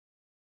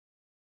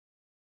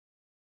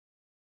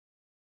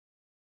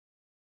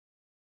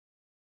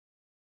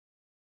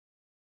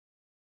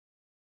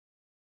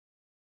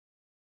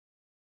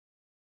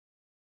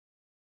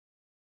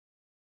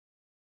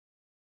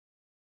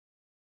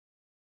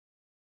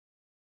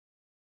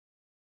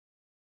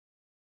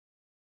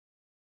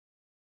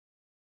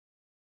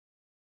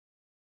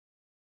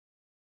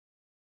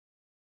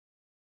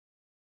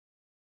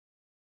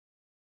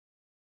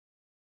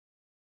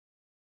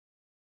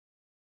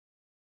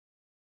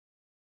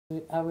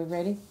Are we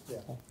ready? Yeah.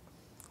 Okay.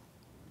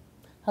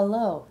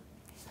 Hello.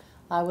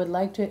 I would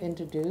like to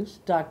introduce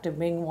Dr.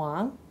 Ming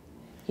Wong.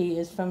 He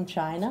is from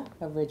China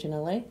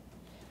originally.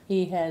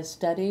 He has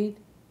studied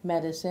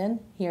medicine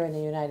here in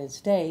the United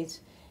States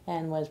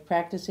and was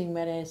practicing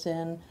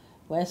medicine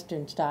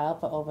Western style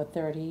for over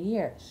 30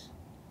 years.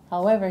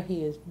 However,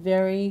 he is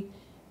very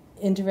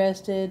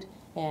interested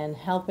in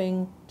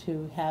helping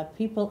to have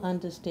people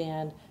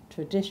understand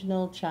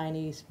traditional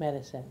Chinese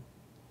medicine.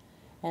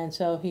 And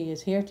so he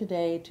is here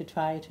today to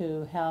try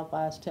to help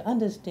us to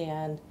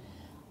understand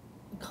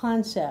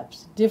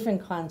concepts,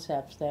 different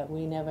concepts that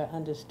we never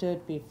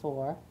understood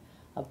before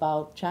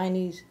about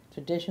Chinese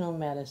traditional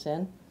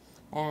medicine.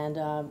 And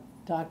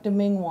Dr.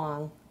 Ming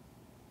Wong,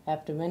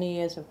 after many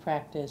years of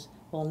practice,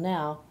 will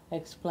now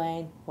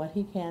explain what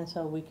he can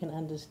so we can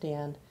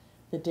understand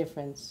the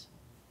difference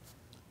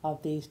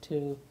of these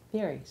two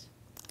theories.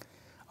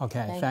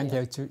 Okay, thank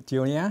you,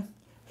 Julia.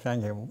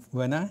 Thank you,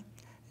 Werner.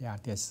 Yeah,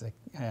 this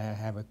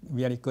have a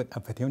really good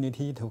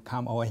opportunity to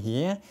come over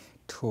here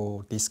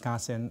to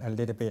discuss a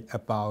little bit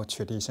about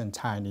traditional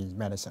Chinese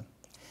medicine.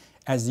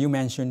 As you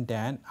mentioned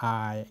that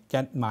I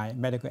get my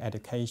medical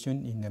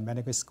education in the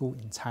medical school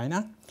in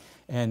China,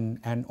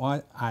 and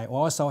I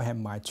also have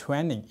my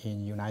training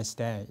in United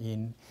States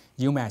in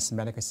UMass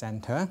Medical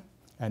Center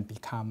and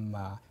become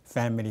a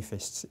family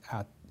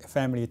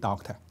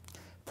doctor.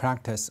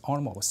 Practice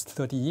almost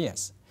 30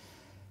 years.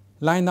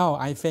 Right now,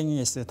 I think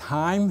it's the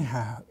time,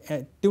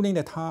 during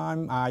the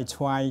time I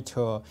try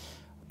to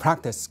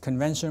practice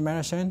conventional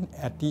medicine,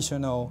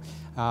 additional,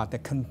 to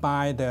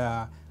combine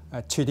the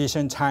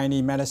traditional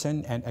Chinese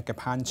medicine and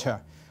acupuncture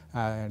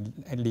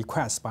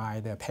request by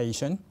the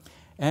patient.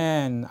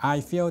 And I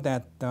feel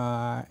that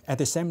at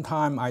the same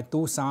time, I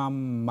do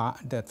some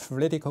the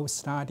theoretical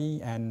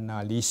study and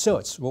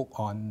research work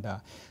on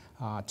the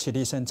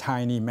traditional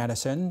Chinese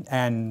medicine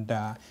and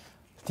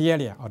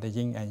theory of the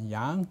Yin and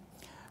Yang.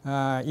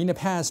 In the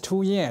past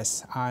 2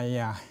 years,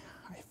 I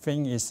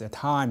think it's a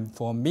time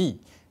for me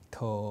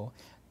to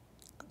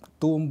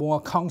do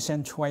more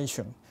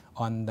concentration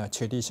on the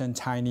traditional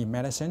Chinese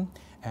medicine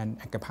and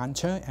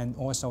acupuncture, and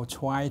also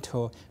try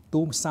to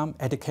do some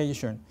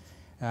education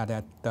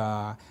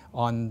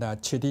on the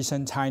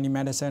traditional Chinese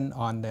medicine,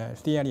 on the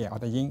theory of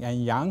the Yin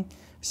and Yang,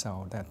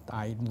 so that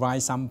I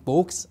write some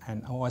books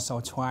and also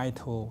try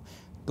to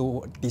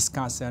do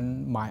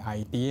discussion my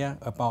idea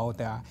about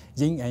the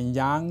Yin and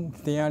Yang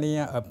theory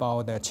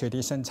about the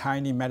traditional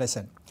Chinese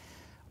medicine.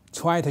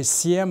 Try to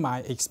share my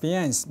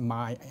experience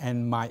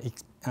and my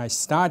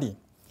study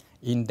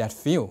in that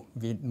field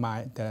with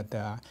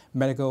the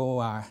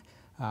medical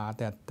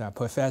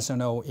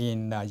professional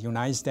in the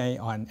United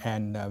States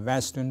and the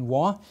Western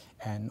world,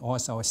 and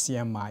also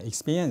share my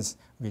experience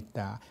with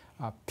the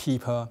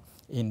people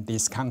in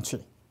this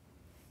country.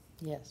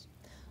 Yes.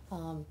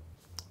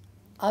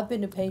 I've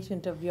been a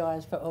patient of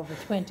yours for over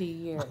 20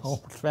 years. Oh,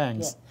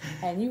 thanks.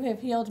 Yeah. And you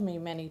have healed me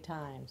many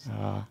times.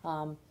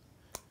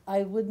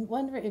 I would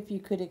wonder if you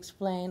could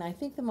explain, I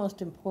think the most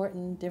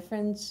important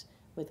difference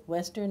with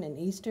Western and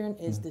Eastern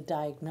is the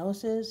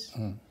diagnosis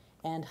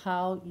and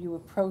how you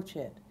approach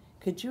it.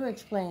 Could you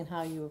explain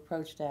how you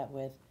approach that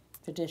with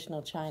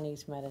traditional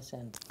Chinese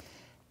medicine?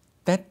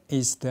 That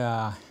is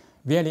the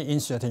very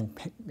interesting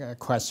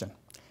question.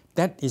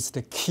 That is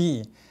the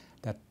key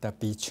that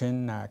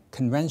between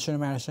conventional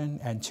medicine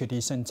and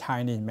traditional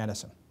Chinese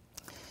medicine.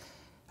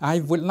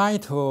 I would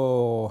like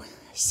to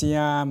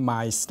share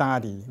my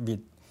study with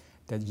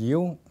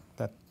you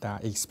that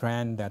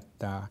explain that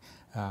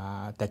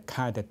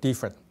kind of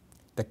different,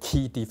 the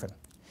key difference.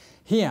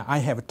 Here I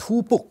have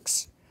 2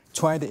 books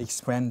try to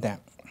explain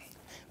that.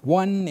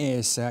 One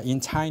is in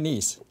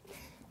Chinese,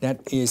 that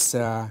is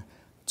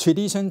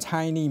Traditional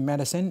Chinese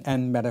Medicine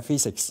and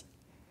Metaphysics.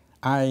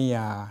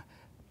 I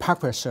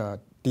published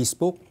this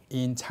book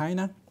in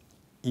China,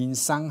 in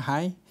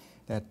Shanghai,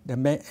 that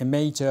a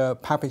major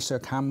publisher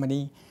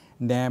company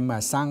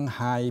named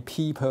Shanghai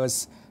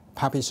People's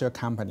Publisher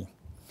Company.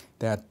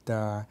 That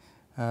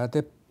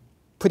they're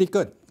pretty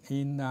good.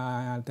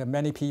 The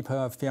many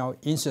people feel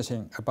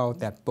interesting about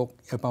that book,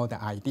 about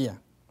the idea.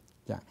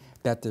 Yeah,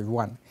 that's the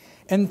one.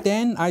 And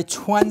then I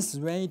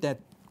translate that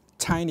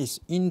Chinese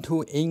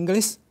into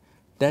English.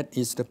 That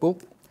is the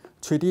book,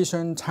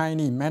 Traditional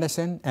Chinese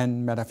Medicine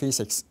and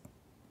Metaphysics.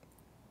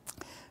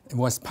 It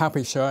was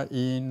published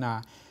in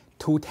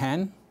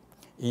 2010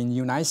 in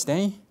United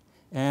States.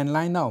 And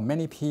right now,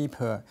 many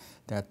people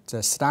that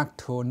start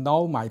to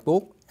know my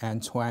book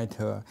and try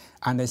to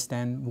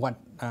understand what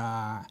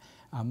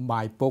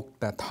my book,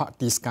 the talk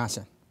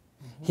discussion.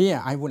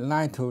 Here, I would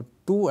like to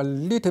do a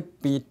little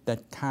bit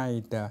that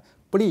kind of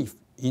brief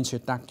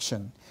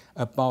introduction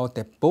about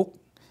the book.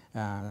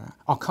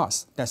 Of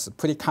course, that's a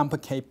pretty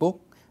complicated book.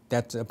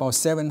 That's about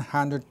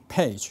 700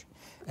 pages.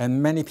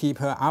 And many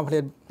people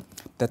after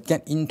that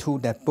get into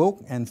that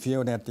book and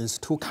feel that it's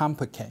too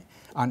complicated,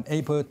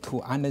 unable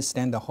to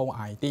understand the whole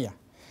idea.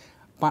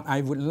 But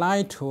I would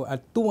like to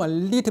do a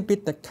little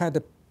bit that kind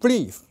of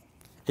brief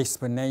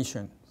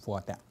explanation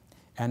for that,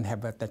 and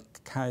have that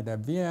kind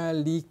of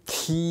really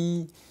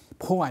key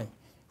point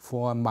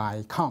for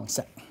my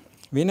concept.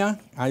 Winner,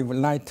 I would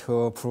like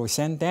to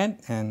present that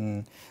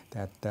and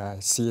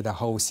see the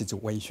whole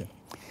situation.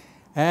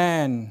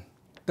 And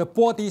the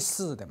body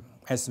system,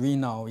 as we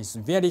know, is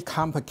very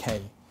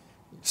complicated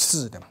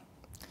system.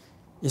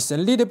 It's a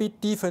little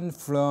bit different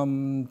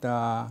from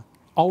the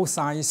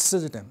outside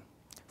system.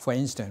 For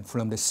instance,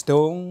 from the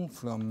stone,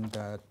 from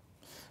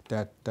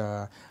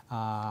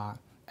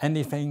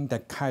anything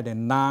that kind of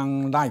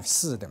non-life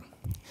system.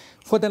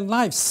 For the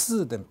life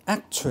system,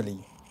 actually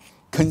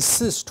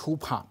consists two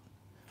parts.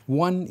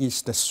 One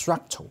is the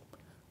structural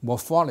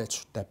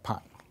morphology, that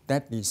part.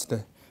 That is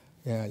the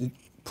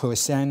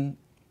present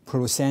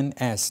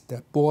as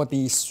the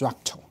body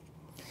structure.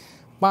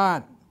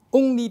 But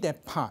only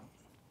that part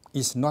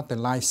is not the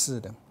life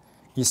system.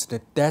 It's the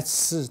death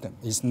system.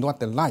 It's not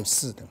the life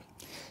system.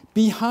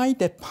 Behind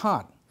that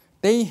part,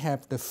 they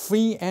have the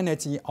free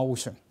energy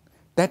ocean.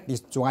 That is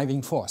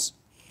driving force.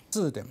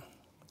 System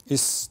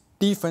is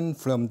different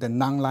from the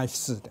non-life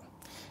system.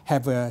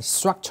 Have a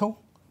structural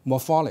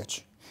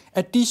morphology.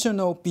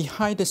 Additional,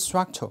 behind the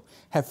structure,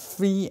 have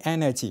free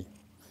energy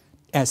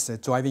as a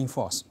driving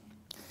force.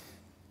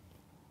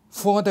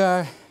 For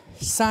the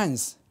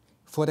science,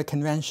 for the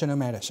conventional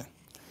medicine,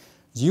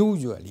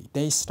 usually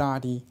they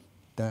study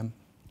the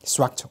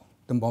structure,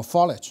 the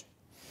morphology,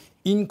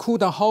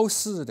 include the whole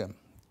system,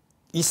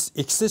 its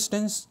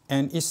existence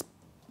and its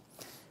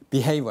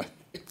behavior,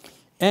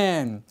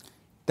 and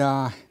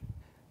the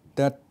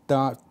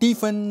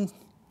different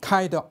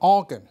kind of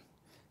organ,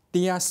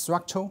 their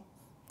structure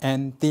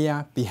and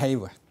their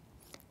behavior,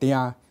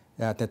 their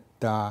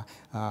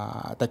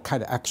the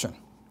kind of action,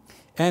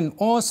 and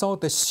also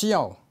the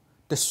cell,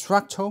 the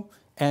structure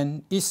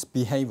and its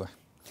behavior,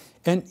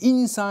 and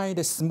inside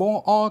the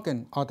small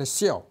organ or the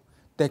cell,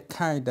 the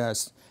kind of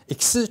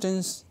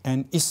existence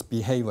and its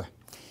behavior,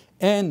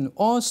 and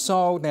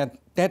also that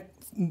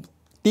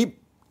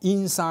deep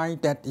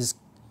inside that is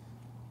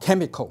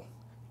chemical,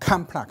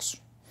 complex,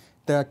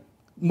 the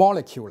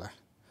molecular,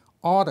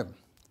 all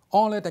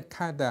of the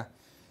kind of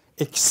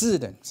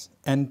existence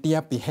and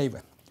their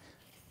behavior.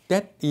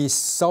 That is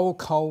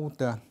so-called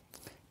the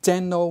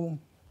general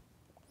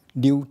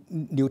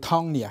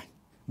Newtonian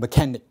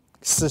mechanic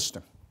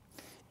system.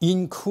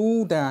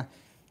 Include the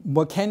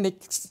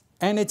mechanic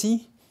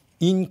energy,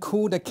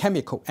 include the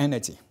chemical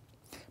energy,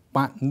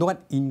 but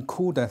not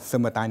include the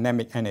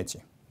thermodynamic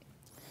energy.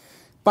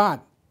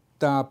 But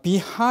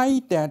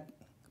behind that,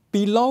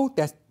 below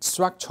that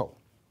structure,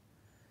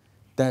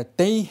 that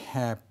they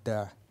have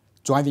the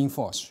driving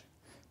force.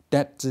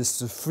 That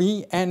is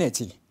free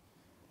energy,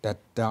 that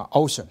the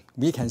ocean.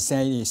 We can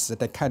say is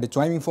the kind of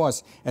driving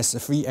force as a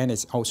free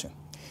energy ocean.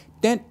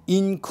 That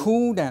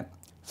includes that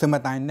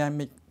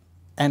thermodynamic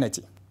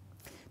energy.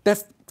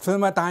 That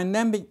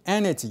thermodynamic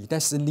energy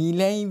that's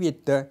related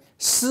with the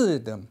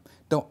system,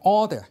 the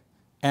order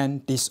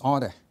and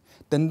disorder,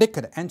 the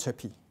liquid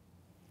entropy,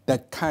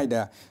 that kind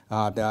of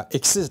the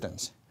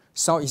existence.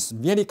 So it's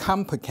very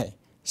complicated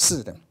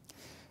system.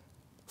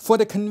 For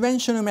the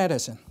conventional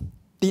medicine,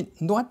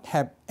 did not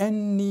have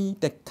any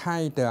that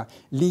kind of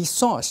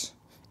resource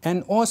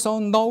and also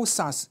no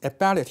such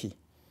ability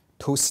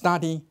to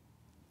study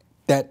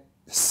that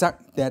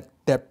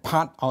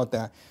part of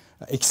the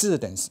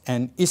existence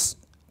and its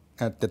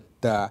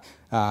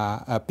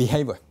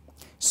behavior.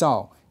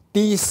 So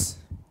this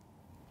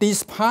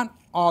part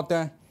of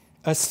the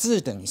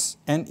existence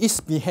and its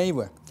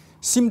behavior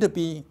seem to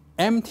be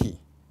empty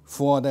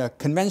for the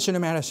conventional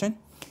medicine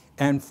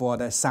and for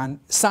the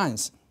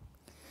science.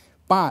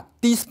 But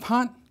this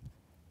part,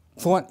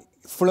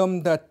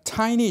 from the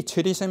Chinese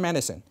traditional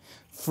medicine,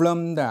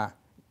 from the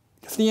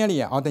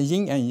theory of the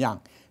Yin and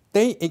Yang,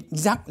 they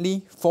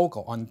exactly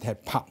focus on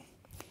that part.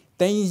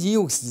 They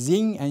use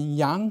Yin and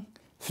Yang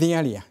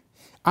theory.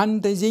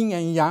 Under Yin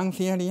and Yang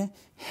theory,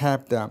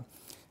 have the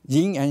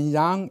Yin and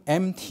Yang,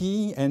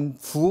 empty and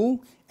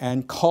full,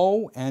 and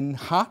cold and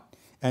hot,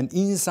 and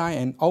inside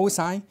and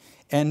outside,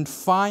 and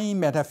find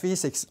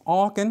metaphysics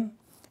organ,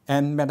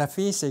 and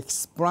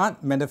metaphysics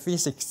blood,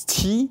 metaphysics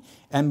tea,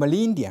 and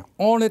millennia,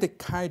 all of the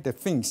kind of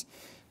things,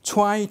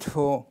 try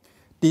to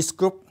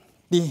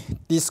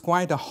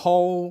describe the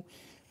whole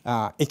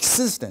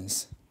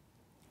existence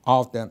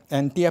of them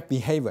and their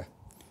behavior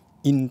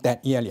in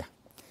that area.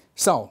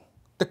 So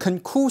the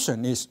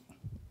conclusion is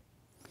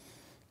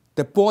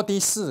the body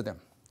system,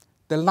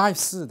 the life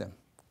system,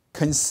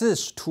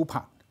 consists two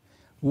parts.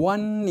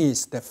 One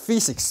is the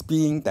physics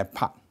being that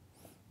part.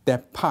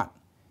 That part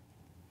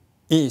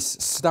is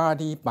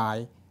studied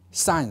by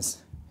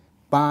science,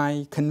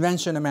 by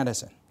conventional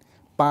medicine,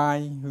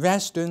 by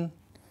Western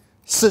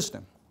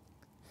system.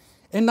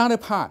 Another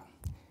part,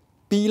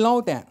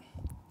 below that,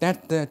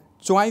 that the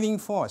driving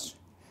force,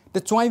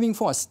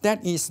 that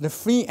is the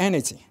free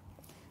energy,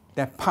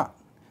 that part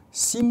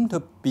seems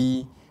to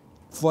be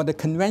for the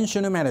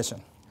conventional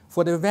medicine,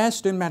 for the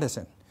Western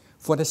medicine,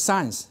 for the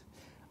science.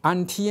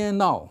 Until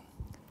now,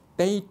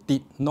 they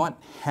did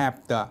not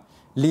have the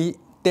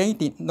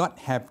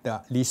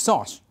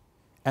resource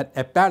and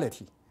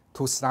ability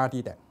to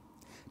study that.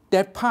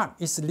 That part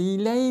is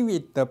related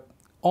with the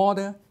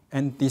order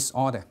and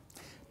disorder.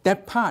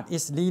 That part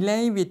is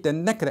related with the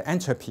negative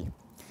entropy.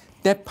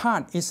 That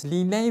part is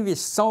related with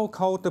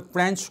so-called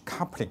branch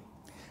coupling.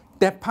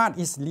 That part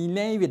is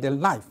related with the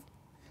life.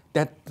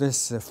 That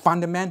is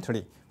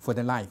fundamentally for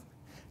the life.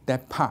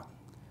 That part,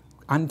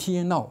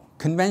 until now,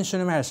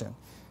 conventional medicine,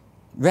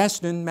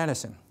 Western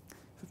medicine,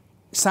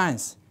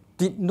 science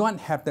did not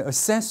have the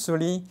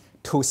accessory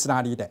to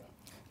study that.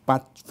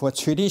 But for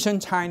traditional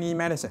Chinese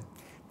medicine,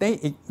 they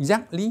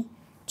exactly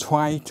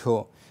try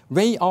to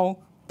weigh out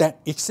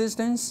that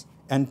existence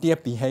and their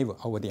behavior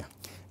over there.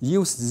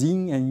 Use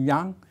yin and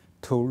yang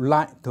to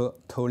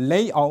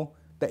lay out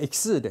the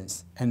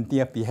existence and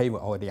their behavior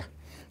over there.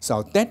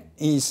 So that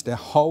is the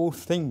whole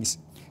thing.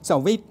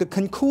 So the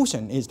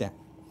conclusion is that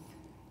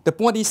the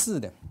body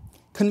system,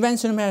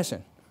 conventional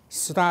medicine,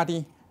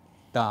 study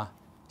the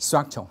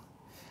structure.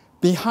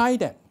 Behind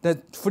that,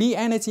 the free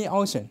energy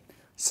ocean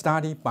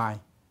studied by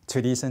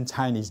traditional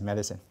Chinese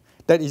medicine.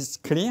 That is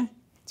clear,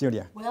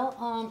 Julia?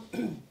 Well,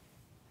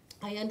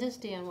 I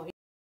understand what